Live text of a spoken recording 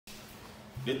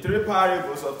The three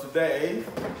parables of today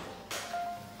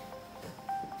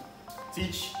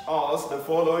teach us the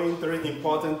following three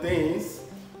important things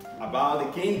about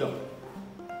the kingdom.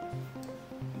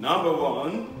 Number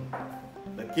one,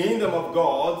 the kingdom of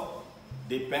God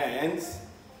depends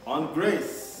on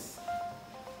grace.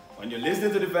 When you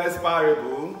listen to the first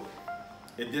parable,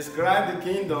 it describes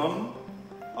the kingdom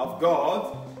of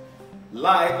God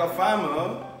like a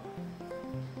farmer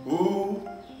who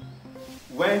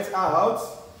went out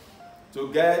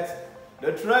to get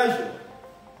the treasure,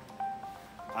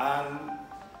 and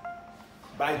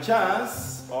by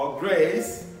chance or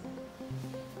grace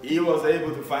he was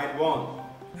able to find one.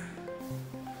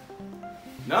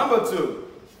 Number two,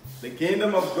 the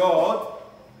kingdom of God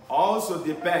also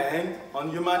depends on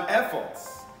human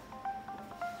efforts.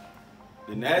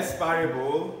 The next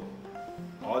parable,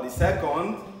 or the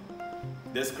second,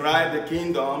 describes the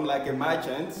kingdom like a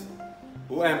merchant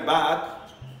who embarked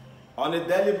on a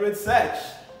deliberate search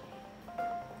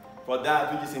for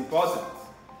that which is important,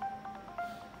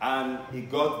 and he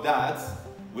got that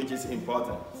which is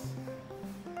important.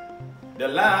 The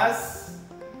last,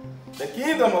 the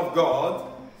kingdom of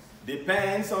God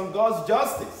depends on God's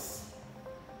justice.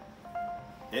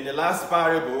 In the last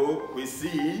parable, we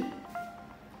see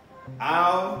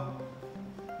how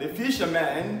the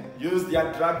fishermen used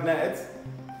their dragnet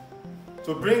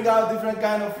to bring out different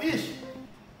kinds of fish.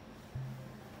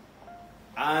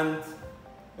 And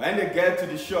when they get to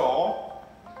the shore,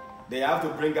 they have to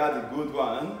bring out the good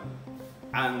one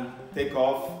and take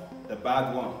off the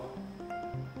bad one.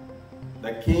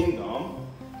 The kingdom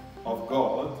of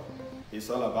God is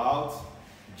all about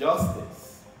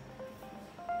justice.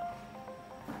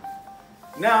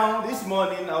 Now, this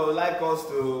morning, I would like us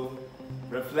to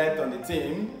reflect on the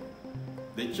theme,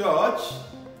 the church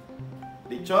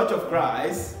of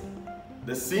Christ,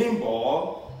 the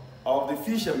symbol of the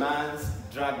fisherman's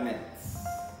dragnet.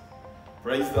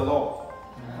 Praise the Lord.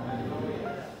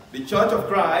 Hallelujah. The church of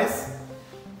Christ,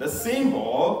 the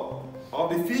symbol of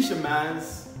the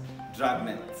fisherman's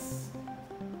dragnet.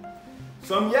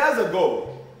 Some years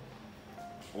ago,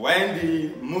 when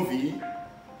the movie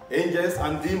Angels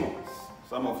and Demons,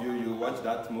 some of you watched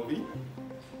that movie.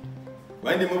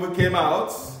 When the movie came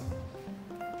out,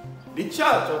 the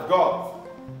church of God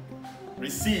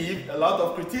received a lot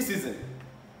of criticism,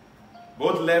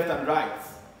 both left and right,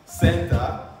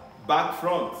 center, back,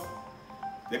 front.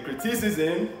 The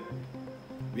criticism,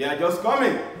 we are just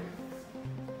coming.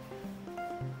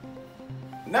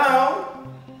 Now,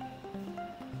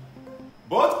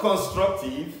 both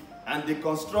constructive and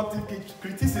deconstructive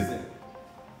criticism.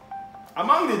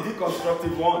 Among the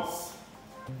deconstructive ones,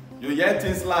 you hear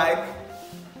things like,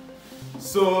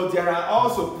 so there are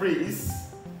also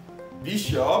priests,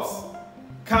 bishops,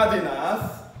 cardinals,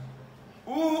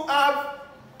 who have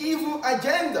evil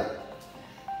agenda,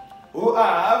 who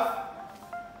have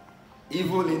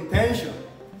evil intention.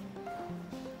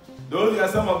 Those are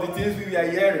some of the things we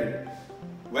were hearing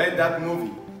when that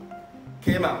movie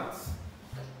came out.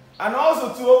 And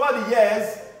also too, over the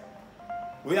years,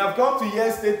 we have come to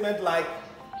hear statements like,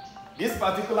 this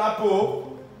particular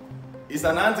pope is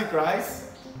an antichrist,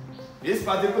 this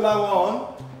particular one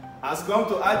has come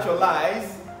to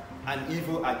actualize an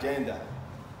evil agenda.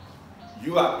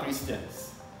 You are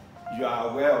Christians. You are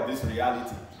aware of this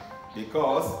reality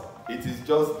because it is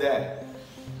just there,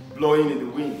 blowing in the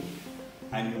wind,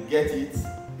 and you get it,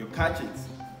 you catch it.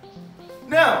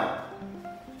 Now,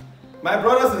 my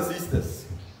brothers and sisters,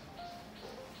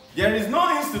 there is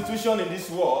no institution in this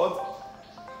world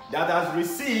that has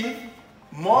received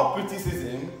more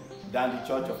criticism than the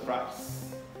Church of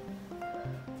Christ.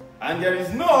 And there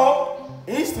is no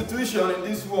institution in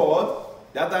this world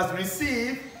that has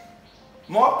received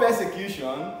more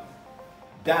persecution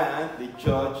than the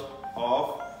Church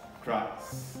of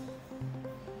Christ.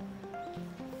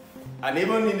 And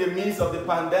even in the midst of the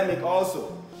pandemic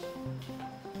also,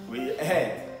 we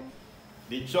heard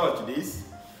the church this,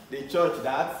 the church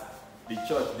that, the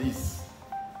church this.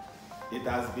 It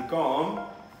has become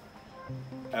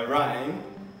a rhyme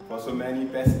for so many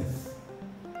persons.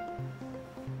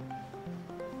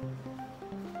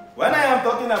 When I am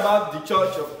talking about the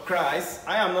Church of Christ,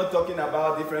 I am not talking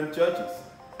about different churches.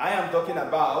 I am talking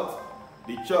about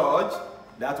the church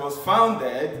that was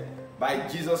founded by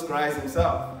Jesus Christ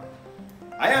himself.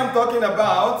 I am talking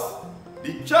about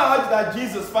the church that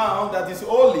Jesus found, that is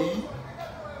holy,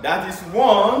 that is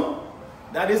one,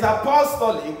 that is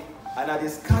apostolic, and that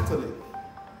is Catholic.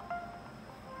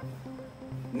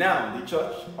 Now, the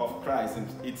Church of Christ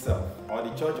itself, or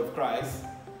the Church of Christ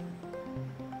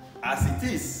as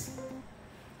it is.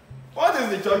 What is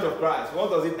the Church of Christ? What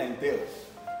does it entail?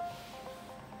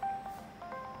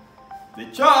 The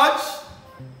church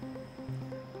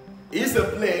is a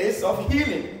place of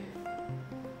healing.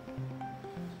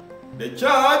 The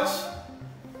church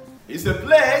is a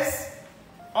place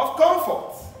of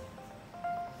comfort.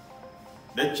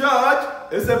 The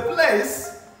church is a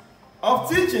place of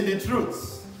teaching the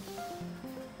truth.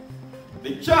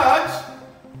 The church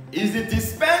is the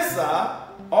dispenser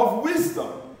of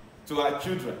wisdom to our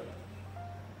children.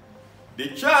 The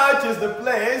church is the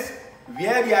place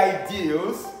where the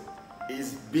ideals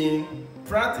is being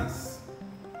practiced.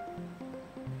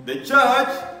 The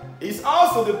church is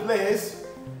also the place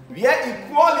where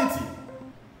equality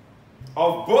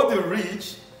of both the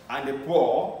rich and the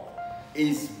poor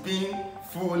is being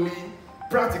fully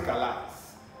practicalized.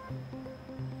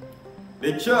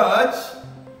 The church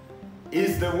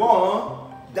is the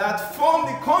one that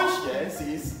forms the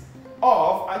consciences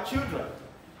of our children.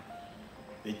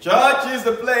 The church is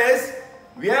the place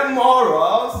where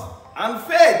morals and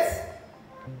faith,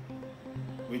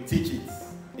 we teach it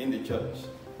in the church.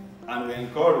 And we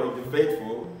encourage the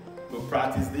faithful to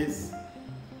practice this.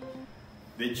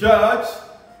 The church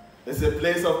is a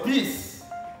place of peace.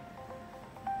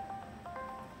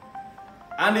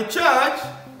 And the church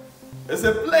is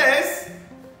a place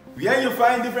where you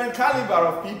find different caliber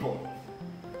of people.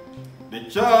 The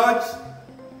church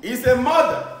is a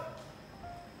mother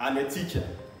and a teacher.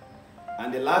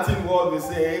 And the Latin word we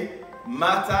say,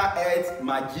 mater et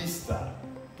magister,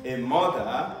 a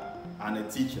mother and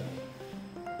a teacher.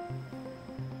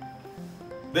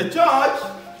 The church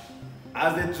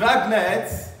as the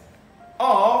dragnet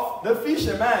of the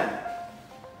fisherman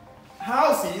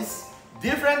houses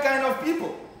different kind of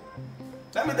people.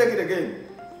 Let me take it again.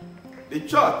 The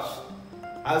church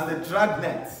as the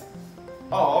dragnet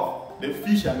of the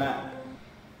fisherman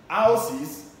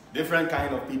houses different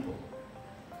kind of people.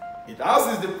 It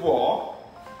houses the poor,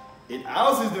 it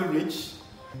houses the rich,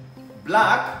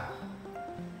 black,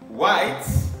 white,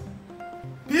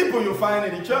 people you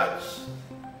find in the church.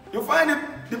 You find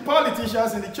the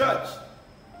politicians in the church.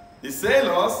 The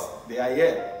sailors, they are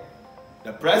here.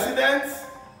 The president,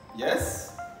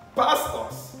 yes.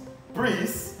 Pastors,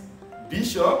 priests,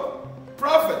 bishop,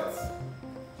 prophets,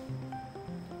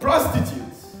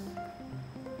 prostitutes,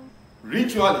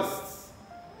 ritualists,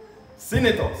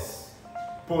 senators,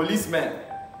 policemen,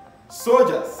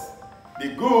 soldiers, the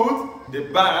good,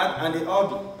 the bad, and the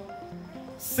ugly,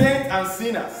 saints and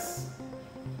sinners,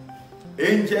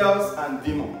 angels and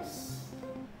demons.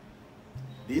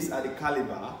 These are the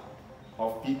caliber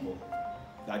of people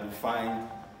that you find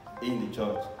in the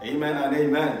church. Amen and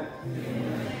amen.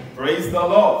 Amen. Praise the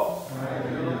Lord.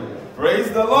 Hallelujah. Praise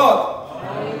the Lord.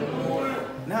 Hallelujah.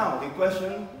 Now, the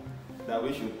question that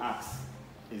we should ask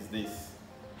is this.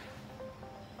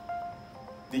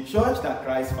 The church that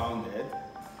Christ founded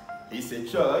is a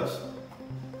church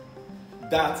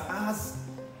that has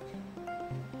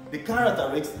the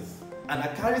characteristics and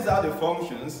that carries out the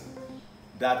functions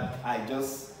that I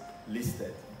just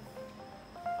listed.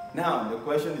 Now, the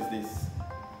question is this.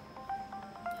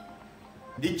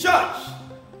 The church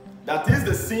that is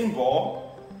the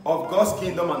symbol of God's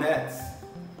kingdom on earth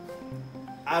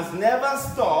has never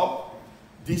stopped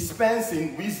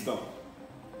dispensing wisdom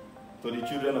to the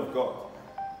children of God.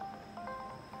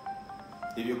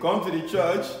 If you come to the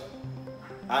church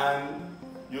and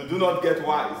you do not get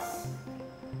wise,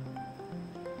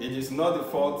 it is not the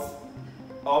fault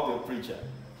of the preacher.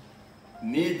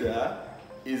 Neither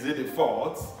is it the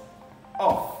fault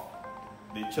of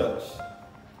the church.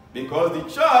 Because the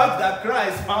church that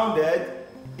Christ founded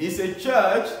is a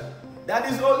church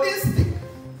that is holistic.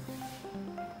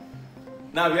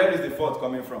 Now, where is the fault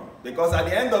coming from? Because at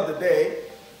the end of the day,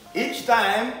 each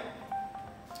time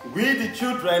we, the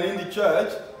children in the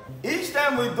church, each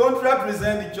time we don't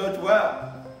represent the church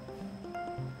well.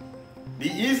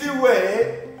 The easy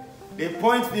way they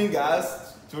point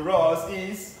fingers to us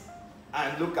is,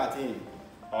 and look at him,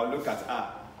 or look at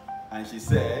her. And she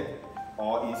said,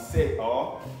 or he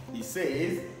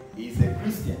says, he's a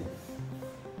Christian.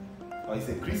 Or he's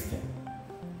a Christian.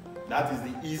 That is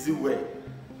the easy way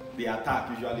the attack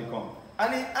usually comes.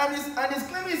 And he's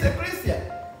claiming he's a Christian.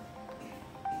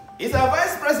 He's a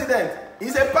vice president.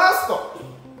 He's a pastor.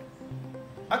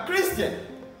 A Christian.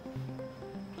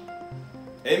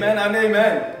 Amen and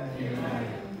amen.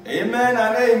 Amen, amen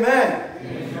and amen.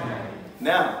 Amen.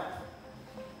 Now,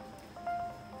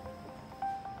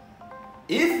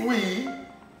 if we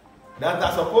that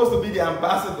are supposed to be the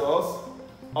ambassadors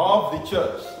of the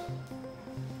church,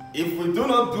 if we do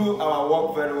not do our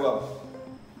work very well,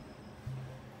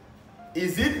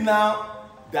 is it now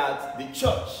that the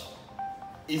church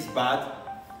is bad?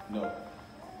 No.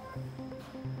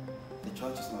 The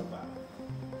church is not bad.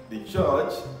 the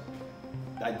church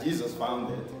that Jesus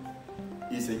founded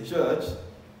is a church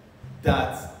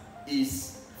that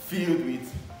is filled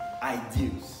with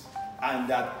ideals and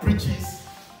that preaches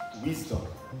wisdom.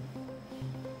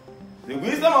 The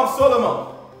wisdom of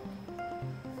Solomon,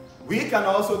 we can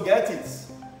also get it.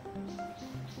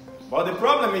 But the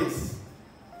problem is,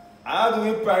 how do we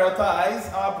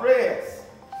prioritize our prayers?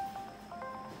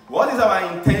 What is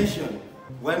our intention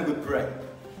when we pray?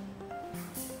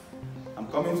 I'm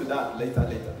coming to that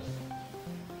later.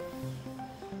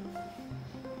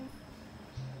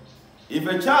 If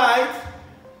a child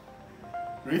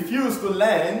refuses to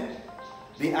learn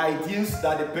the ideals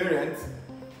that the parent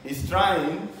is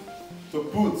trying to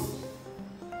put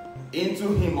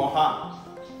into him or her,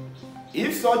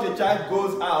 if such a child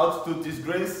goes out to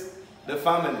disgrace the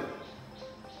family,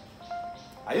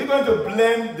 are you going to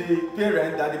blame the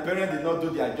parent that the parent did not do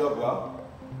their job well?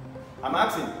 I'm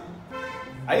asking.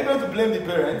 Are you going to blame the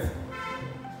parent?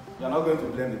 You're not going to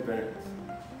blame the parent.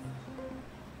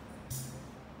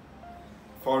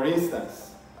 For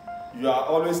instance, you are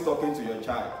always talking to your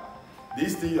child.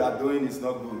 This thing you are doing is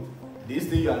not good. This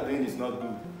thing you are doing is not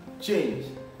good. Change,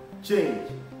 change,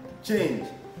 change,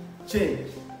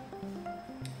 change.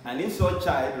 And if such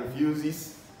child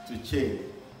refuses to change,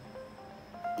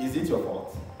 is it your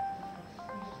fault?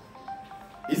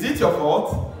 Is it your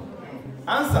fault?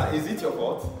 Answer, is it your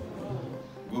fault?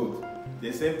 Good.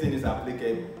 The same thing is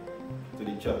applicable to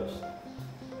the church.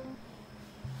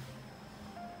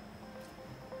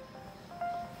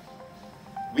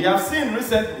 We have seen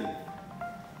recently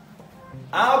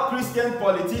how Christian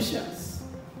politicians,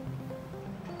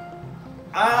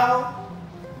 how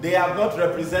they have not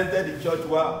represented the church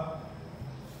well,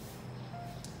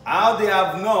 how they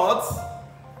have not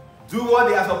do what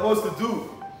they are supposed to do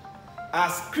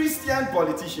as Christian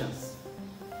politicians.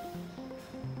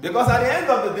 Because at the end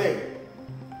of the day,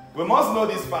 we must know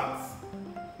these facts.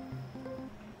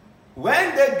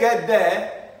 When they get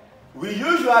there, we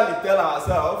usually tell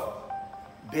ourselves,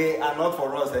 they are not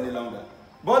for us any longer.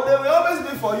 But they will always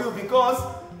be for you, because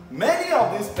many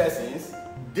of these persons,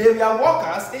 they were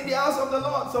workers in the house of the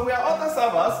Lord. So we are altar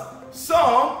servers.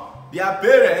 Some, their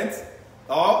parents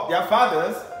or their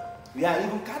fathers, we are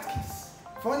even catechists.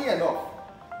 Funny enough.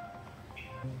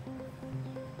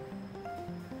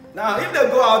 Now, if they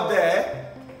go out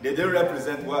there, they don't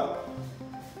represent well.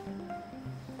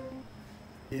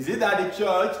 Is it that the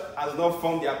church has not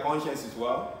formed their consciences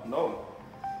well? No.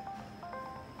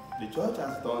 The church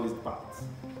has done its part.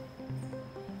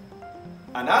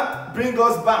 And that brings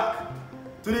us back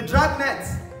to the dragnet,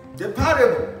 the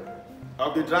parable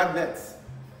of the dragnet.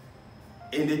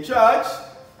 In the church,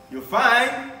 you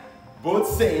find both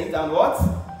saints and what?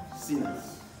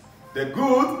 Sinners. The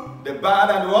good, the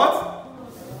bad, and what?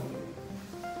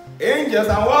 Angels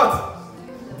and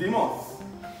what? Demons.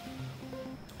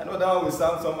 I know that one will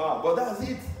sound somehow, but that's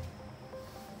it.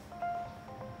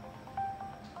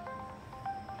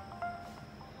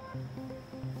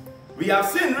 We have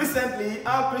seen recently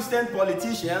how Christian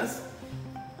politicians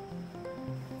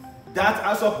that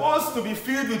are supposed to be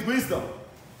filled with wisdom,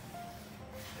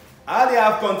 how they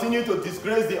have continued to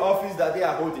disgrace the office that they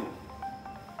are holding.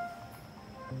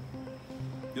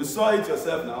 You saw it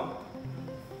yourself now.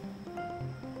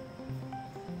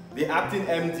 The acting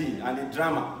MD and the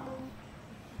drama.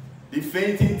 The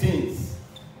fainting things,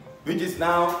 which is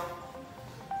now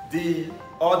the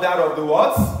order of the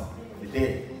what? The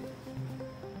day.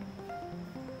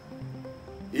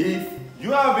 If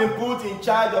you have been put in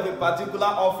charge of a particular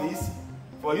office,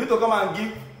 for you to come and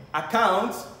give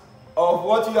account of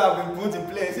what you have been put in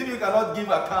place, if you cannot give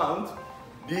account,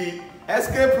 the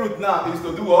escape route now is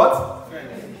to do what?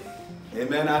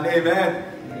 Amen and amen.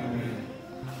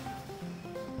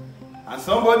 And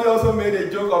somebody also made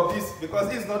a joke of this, because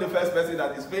he's not the first person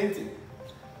that is fainting.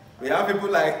 We have people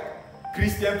like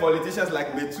Christian politicians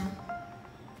like Metu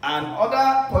and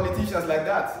other politicians like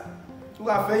that who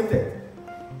have fainted.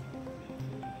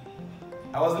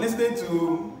 I was listening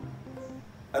to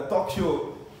a talk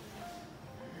show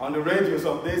on the radio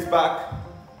some days back,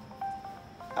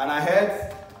 and I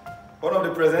heard one of the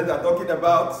presenters talking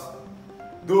about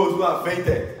those who have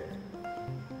fainted,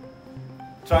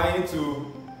 trying to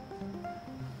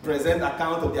present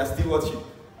account of their stewardship.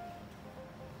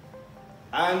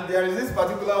 And there is this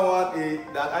particular one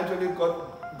that actually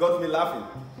got me laughing.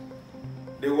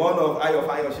 The one of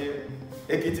Ayoshe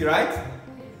Ekiti, right?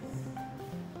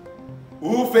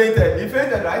 Who fainted? He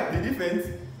fainted, right? Did he faint?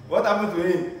 What happened to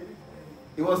him?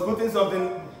 He was putting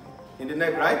something in the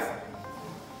neck, right?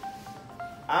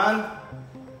 And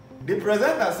the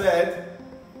presenter said,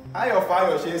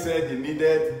 Ayoshe said he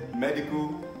needed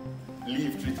medical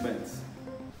leave treatment.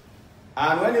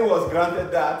 And when he was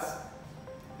granted that,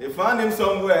 they found him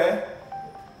somewhere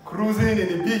cruising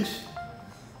in the beach,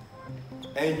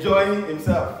 enjoying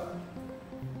himself.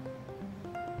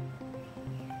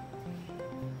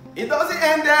 It doesn't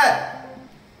end there.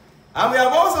 And we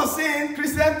have also seen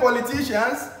Christian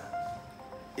politicians,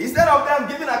 instead of them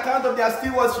giving account of their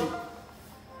stewardship,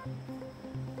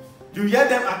 you hear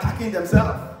them attacking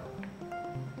themselves.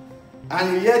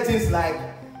 And you hear things like,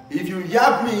 if you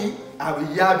yab me, I will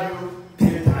yab you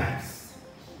 10 times.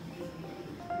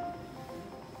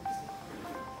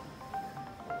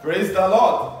 Praise the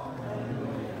Lord.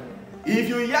 If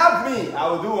you yab me, I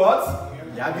will do what?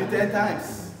 Yab you 10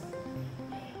 times.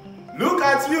 Look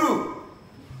at you.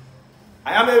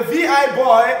 I am a VI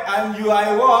boy and you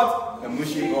are a what? A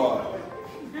mushy boy.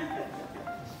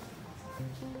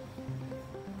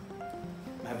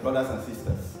 My brothers and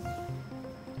sisters,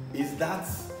 is that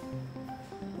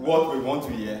what we want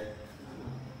to hear?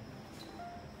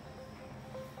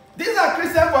 These are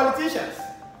Christian politicians.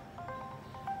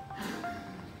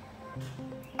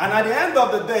 And at the end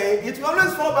of the day, it will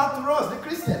always fall back to us, the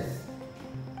Christians.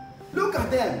 Look at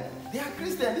them. They are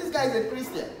Christian. This guy is a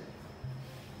Christian.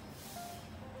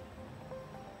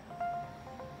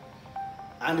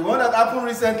 And the one that happened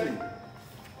recently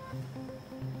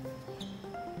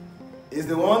is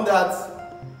the one that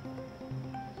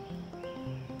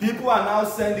people are now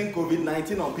sending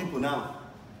COVID-19 on people now.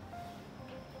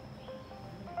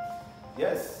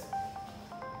 Yes.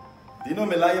 Dino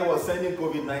Melaye was sending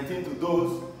COVID-19 to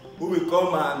those who will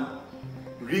come and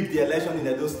rig the election in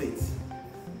Edo State.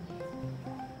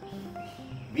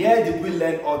 Where did we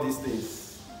learn all these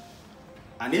things?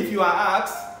 And if you are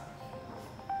asked,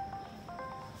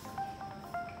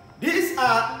 these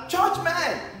are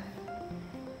churchmen.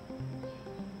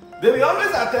 They will always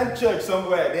attend church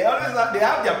somewhere. They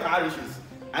have their parishes,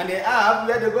 and they have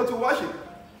where they go to worship.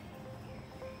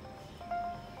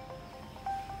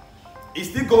 It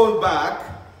still goes back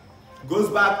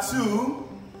to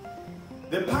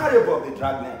the parable of the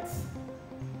dragnet.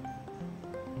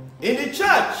 In the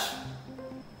church,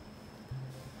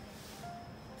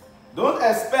 don't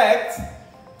expect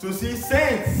to see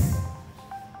saints.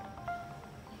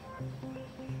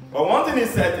 But one thing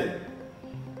is certain.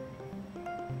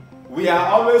 We are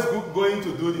always going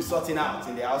to do the sorting out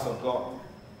in the house of God.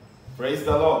 Praise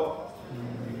the Lord.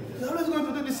 We're always going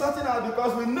to do the sorting out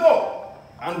because we know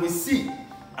and we see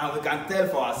and we can tell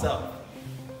for ourselves.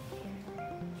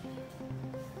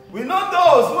 We know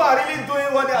those who are really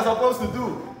doing what they are supposed to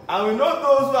do. And we know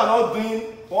those who are not doing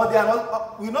what they are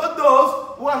not. We know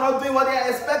those who are not doing what they are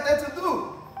expected to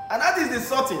do. And that is the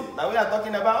sorting that we are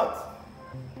talking about.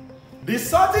 The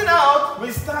sorting out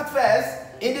will start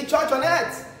first in the church on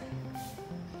earth.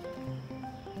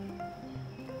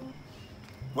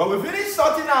 When we finish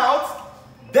sorting out,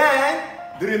 then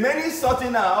the remaining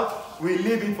sorting out, we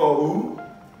leave it for who?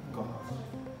 God.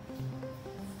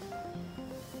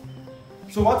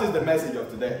 So what is the message of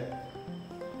today?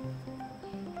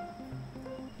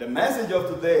 The message of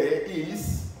today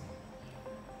is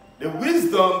the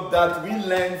wisdom that we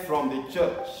learn from the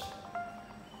church.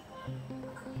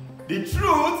 The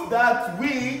truth that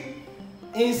we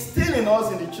instill in us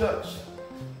in the church.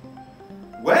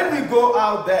 When we go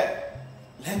out there,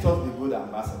 let us be good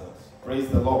ambassadors. Praise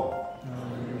the Lord.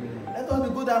 Amen. Let us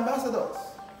be good ambassadors.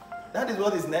 That is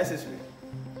what is necessary.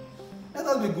 Let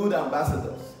us be good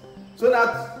ambassadors. So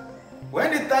that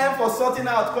when the time for sorting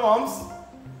out comes,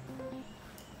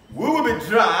 we will be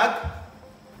dragged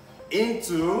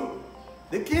into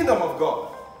the kingdom of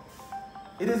God.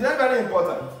 It is very, very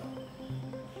important.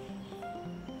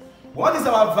 What is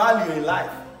our value in life?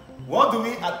 What do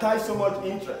we attach so much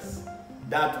interest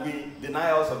that we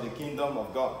deny us of the kingdom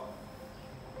of God?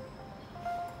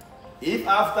 If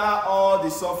after all the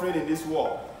suffering in this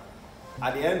world,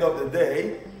 at the end of the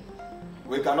day,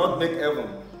 we cannot make heaven,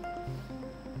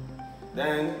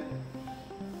 then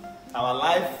our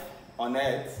life on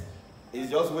earth is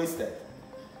just wasted.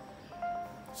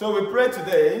 So we pray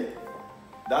today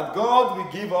that God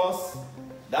will give us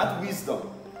that wisdom,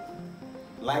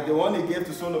 like the one He gave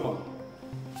to Solomon,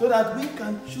 so that we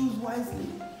can choose wisely.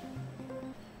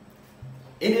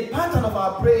 In the pattern of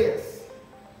our prayers,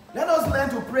 let us learn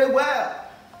to pray well.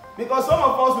 Because some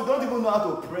of us, we don't even know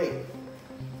how to pray.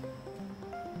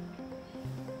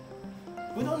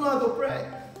 We don't know how to pray.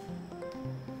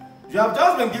 You have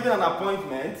just been given an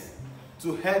appointment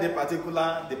to head a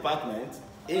particular department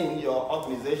in your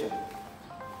organization.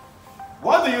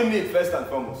 What do you need first and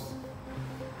foremost?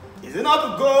 Is it not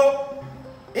to go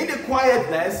in the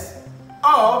quietness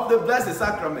of the Blessed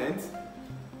Sacrament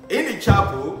in the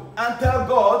chapel and tell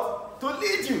God to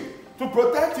lead you, to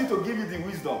protect you, to give you the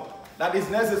wisdom that is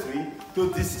necessary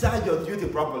to discharge your duty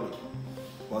properly.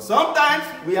 But sometimes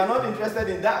we are not interested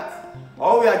in that.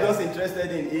 All we are just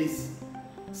interested in is,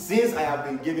 since I have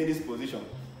been given this position,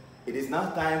 it is now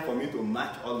time for me to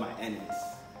match all my enemies.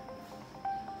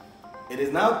 It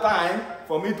is now time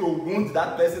for me to wound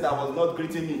that person that was not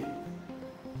greeting me.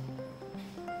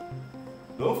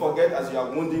 Don't forget, as you are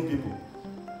wounding people,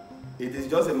 it is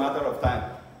just a matter of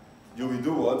time. You will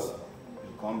do what?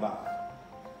 You come back.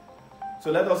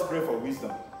 So let us pray for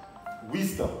wisdom.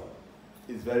 Wisdom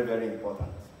is very, very important.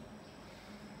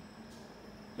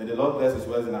 May the Lord bless His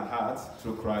words in our hearts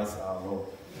through Christ our Lord.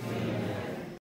 Amen.